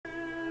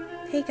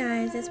Hey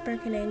guys, it's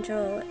Broken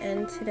Angel,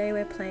 and today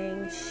we're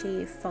playing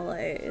She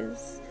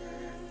Follows.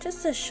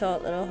 Just a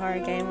short little horror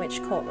game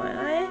which caught my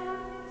eye,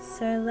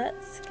 so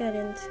let's get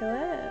into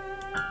it.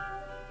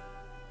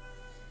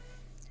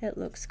 It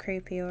looks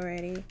creepy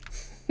already.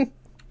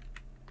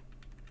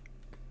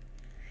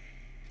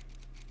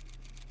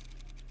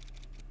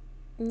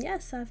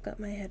 Yes, I've got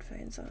my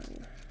headphones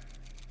on.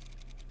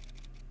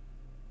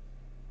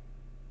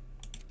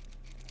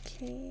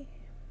 Okay.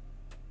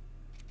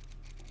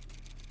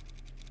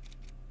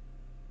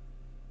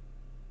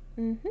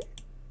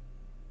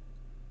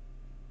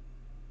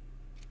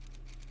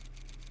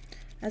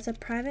 As a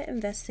private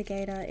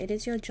investigator, it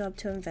is your job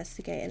to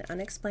investigate an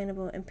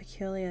unexplainable and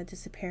peculiar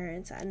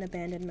disappearance at an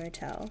abandoned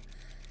motel.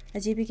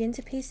 As you begin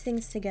to piece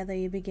things together,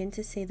 you begin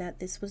to see that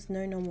this was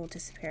no normal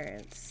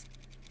disappearance.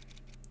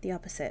 The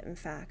opposite, in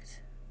fact.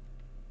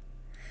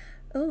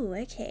 Oh,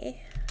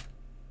 okay.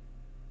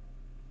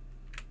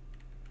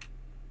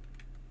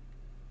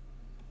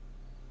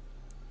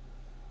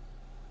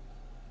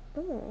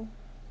 Oh.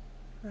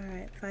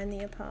 Alright, find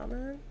the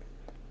apartment.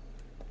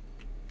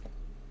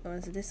 Oh,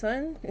 is it this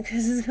one?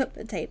 Because it's got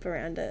the tape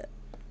around it.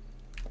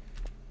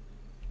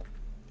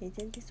 Is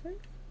it this one?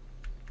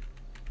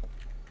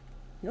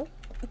 Nope.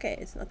 Okay,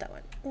 it's not that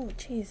one. Oh,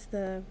 jeez,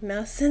 the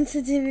mouse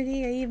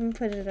sensitivity. I even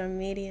put it on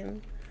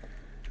medium.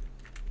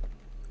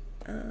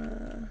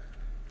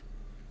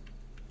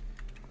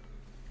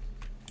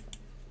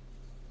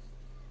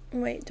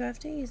 Wait, do I have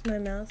to use my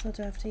mouse or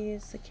do I have to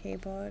use the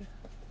keyboard?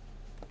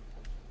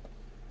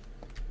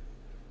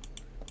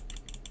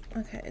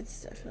 Okay,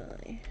 it's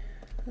definitely...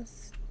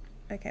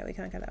 Okay, we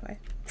can't go that way.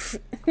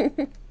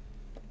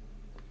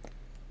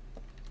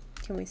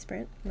 Can we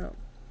sprint? No.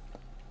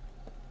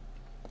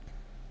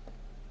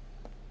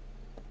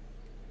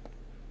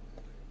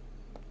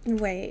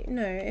 Wait,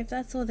 no, if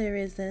that's all there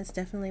is, then it's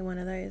definitely one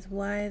of those.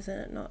 Why isn't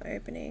it not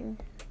opening?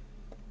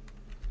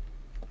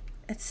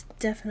 It's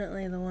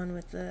definitely the one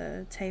with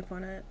the tape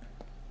on it.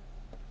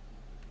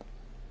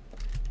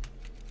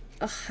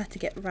 Oh, I had to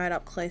get right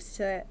up close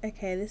to it.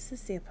 Okay, this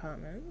is the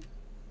apartment.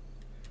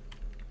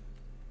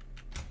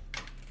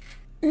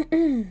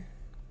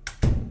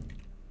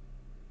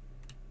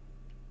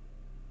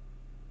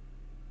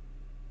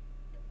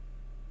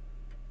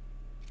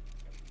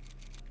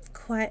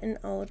 Quite an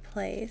old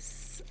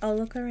place. I'll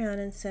look around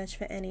and search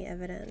for any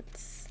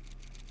evidence.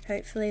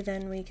 Hopefully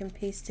then we can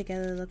piece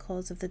together the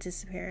cause of the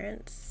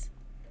disappearance.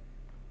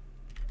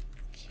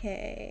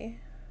 Okay.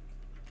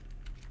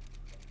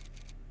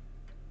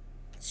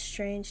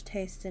 Strange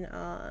taste in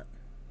art.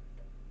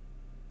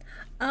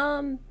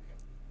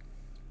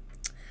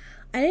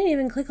 I didn't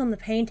even click on the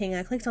painting,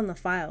 I clicked on the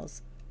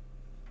files.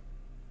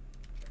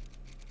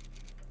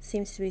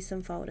 Seems to be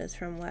some folders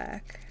from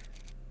work.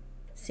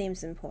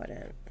 Seems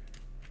important.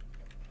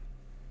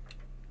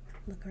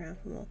 Look around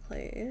for more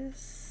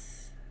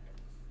clues.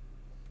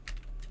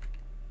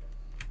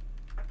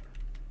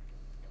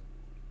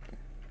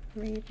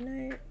 Read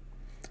note.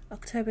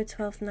 October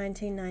 12th,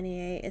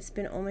 1998. It's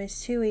been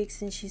almost 2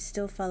 weeks and she's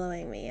still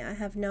following me. I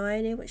have no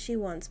idea what she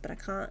wants, but I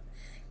can't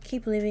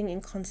keep living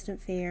in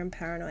constant fear and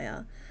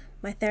paranoia.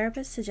 My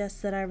therapist suggests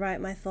that I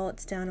write my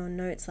thoughts down on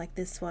notes like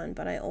this one,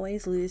 but I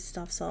always lose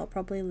stuff, so I'll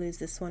probably lose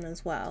this one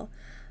as well.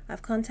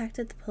 I've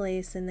contacted the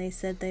police and they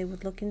said they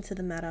would look into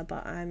the matter,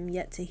 but I'm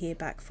yet to hear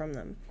back from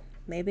them.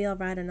 Maybe I'll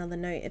write another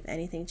note if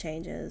anything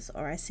changes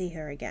or I see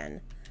her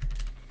again.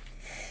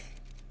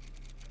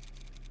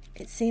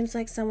 It seems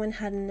like someone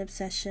had an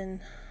obsession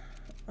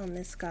on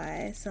this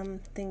guy.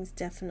 Something's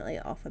definitely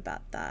off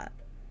about that.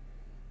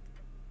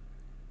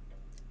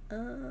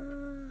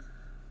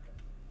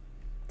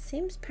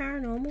 Seems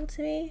paranormal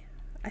to me,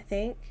 I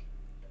think.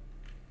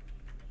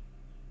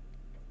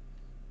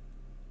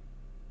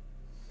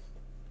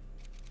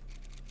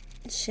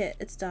 Shit,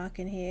 it's dark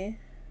in here.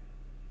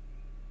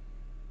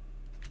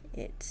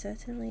 It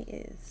certainly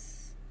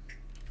is.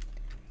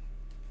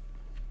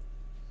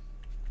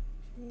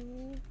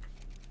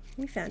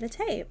 We found a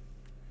tape.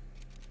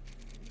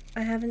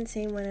 I haven't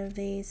seen one of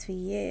these for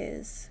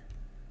years.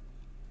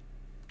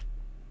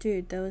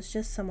 Dude, there was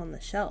just some on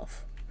the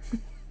shelf.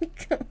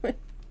 Come on.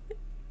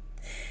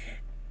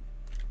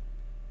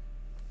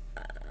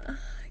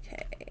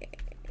 Okay.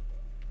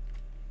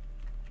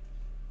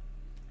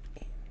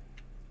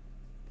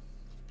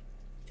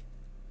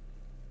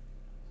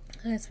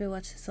 I guess we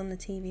watch this on the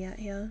TV out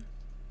here.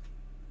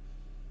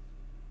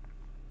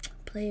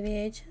 Play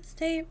VHS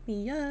tape,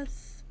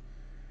 yes.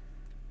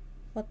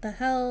 What the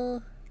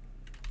hell?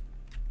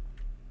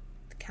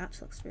 The couch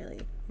looks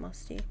really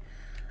musty.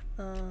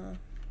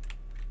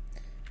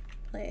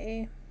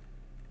 Play.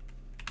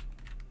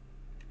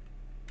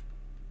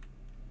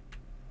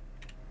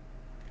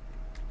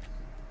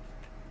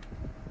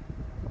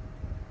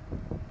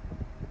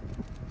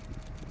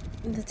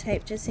 The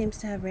tape just seems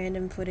to have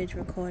random footage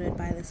recorded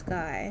by this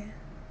guy.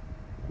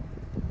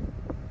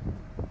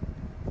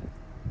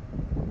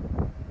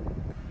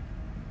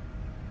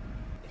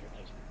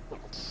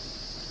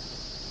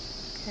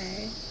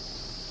 Okay.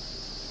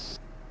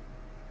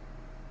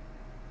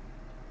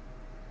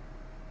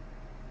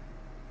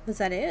 Was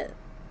that it?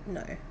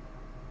 No.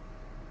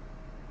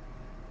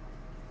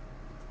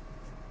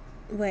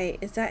 Wait,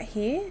 is that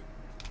here?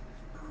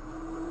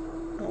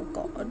 Oh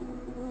god.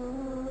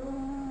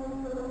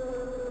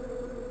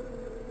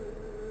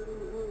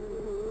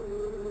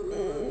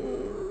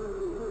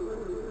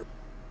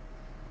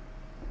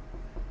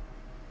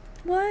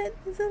 What?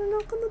 Is that a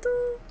knock on the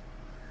door?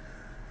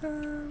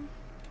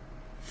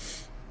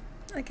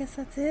 I guess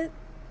that's it.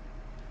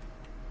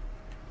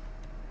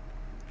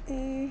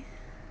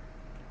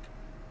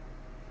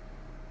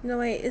 No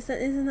wait,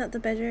 isn't that the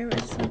bedroom? I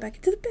just went back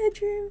into the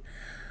bedroom.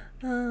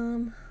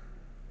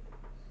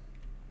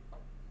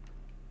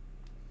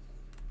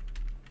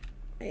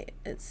 Wait,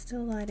 it's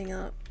still lighting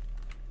up.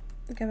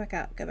 Go back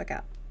out, go back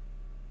out.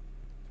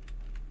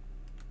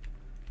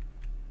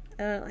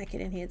 I don't like it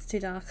in here, it's too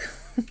dark.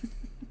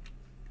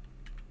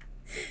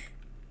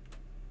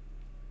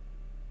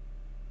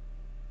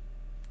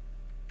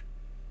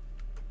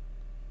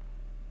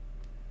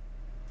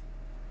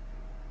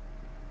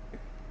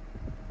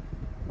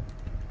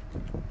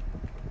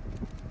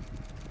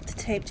 The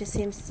tape just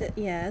seems to,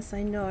 yes,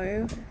 I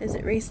know. Is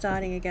it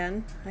restarting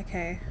again?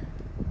 Okay.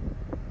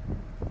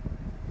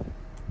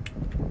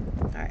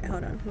 Alright,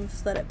 hold on, we'll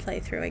just let it play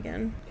through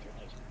again.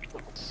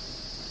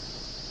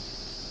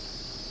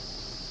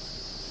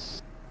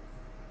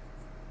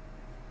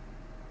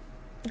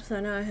 So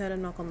now I heard a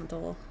knock on the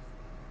door.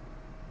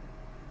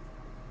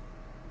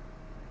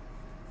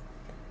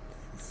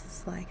 This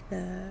is like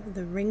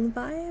the Ring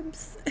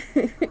vibes.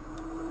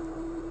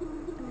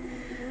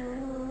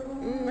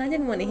 I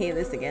didn't want to hear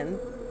this again.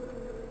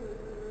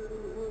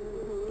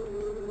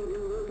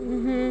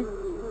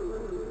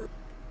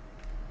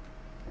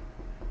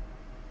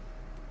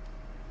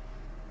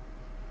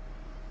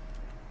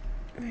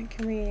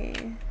 Can we...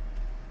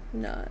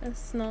 No,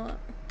 it's not.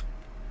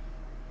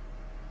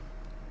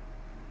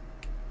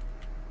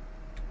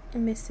 A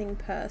missing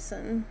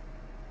person.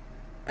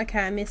 Okay,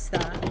 I missed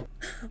that.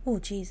 Oh,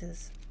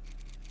 Jesus.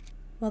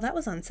 Well, that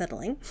was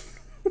unsettling.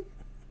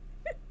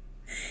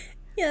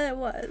 Yeah, it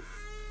was.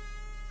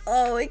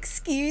 Oh,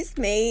 excuse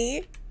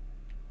me.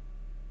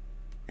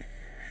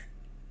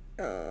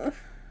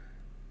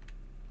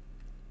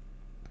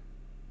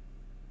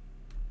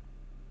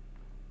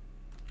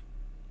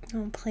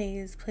 Oh,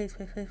 please, please,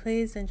 please, please,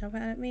 please don't jump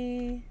out at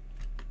me.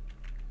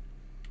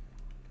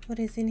 What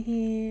is in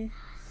here?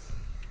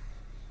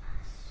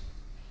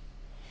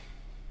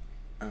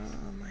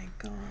 Oh my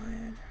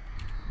god.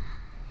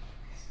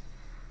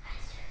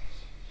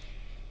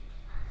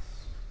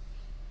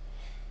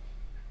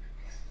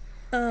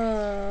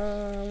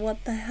 Oh,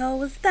 what the hell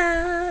was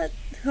that?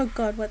 Oh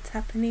god, what's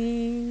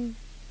happening?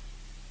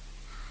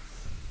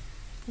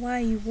 Why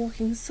are you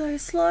walking so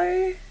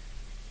slow?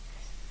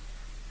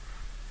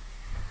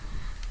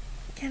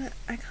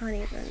 I can't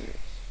even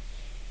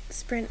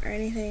sprint or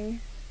anything.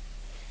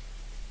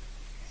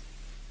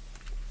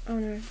 Oh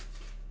no.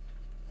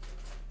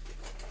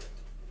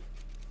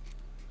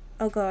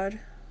 Oh god.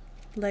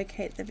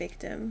 Locate the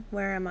victim.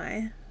 Where am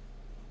I?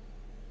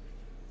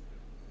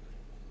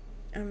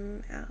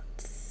 I'm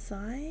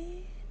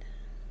outside.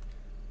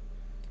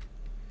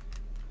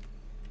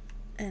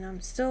 And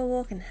I'm still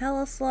walking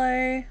hella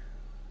slow.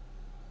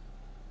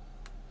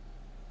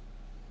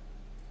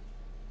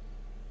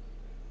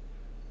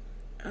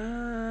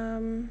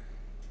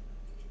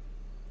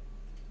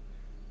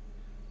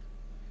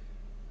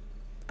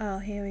 Oh,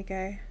 here we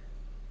go.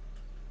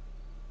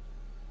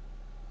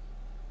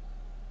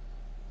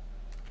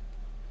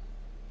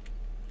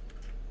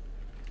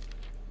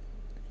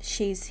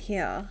 She's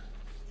here.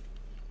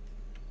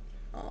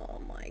 Oh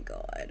my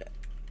god.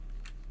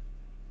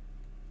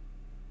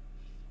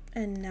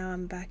 And now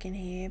I'm back in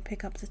here.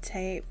 Pick up the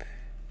tape.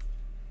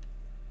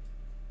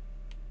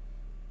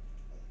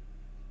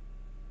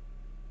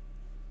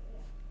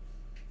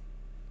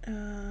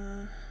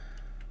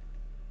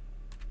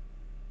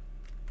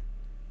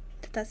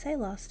 Did that say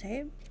last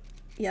tape?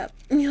 Yep,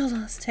 your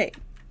last tape.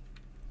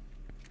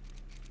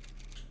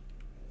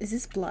 Is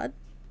this blood?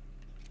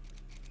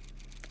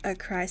 Oh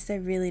Christ, I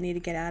really need to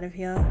get out of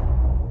here.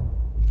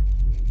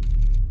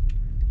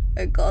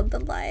 Oh god, the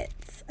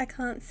lights. I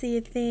can't see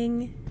a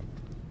thing.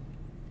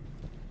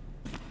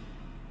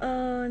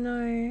 Oh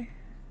no.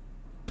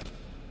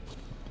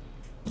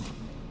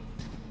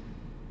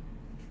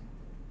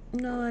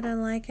 No, I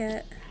don't like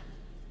it.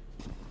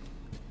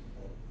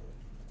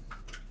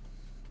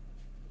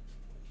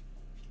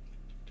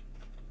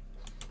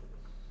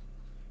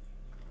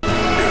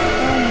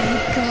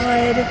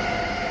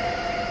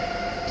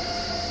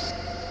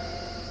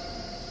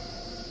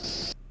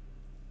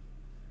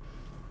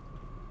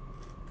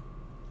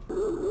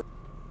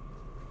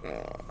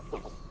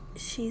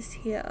 She's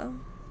here.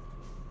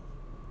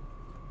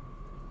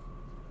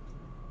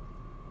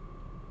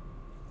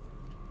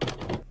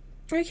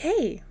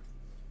 Okay.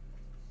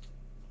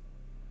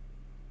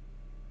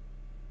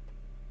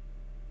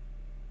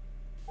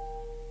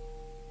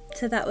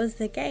 So that was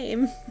the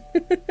game.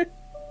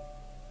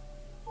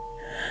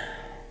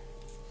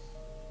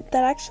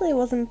 That actually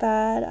wasn't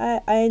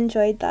bad. I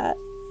enjoyed that.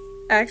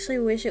 I actually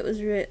wish it was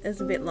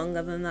a bit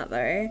longer than that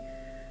though.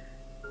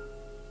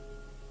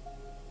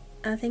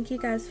 Thank you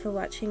guys for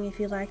watching. If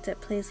you liked it,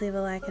 please leave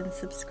a like and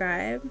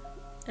subscribe.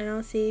 And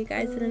I'll see you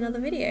guys in another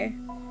video.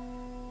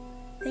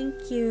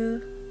 Thank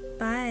you.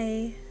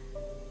 Bye.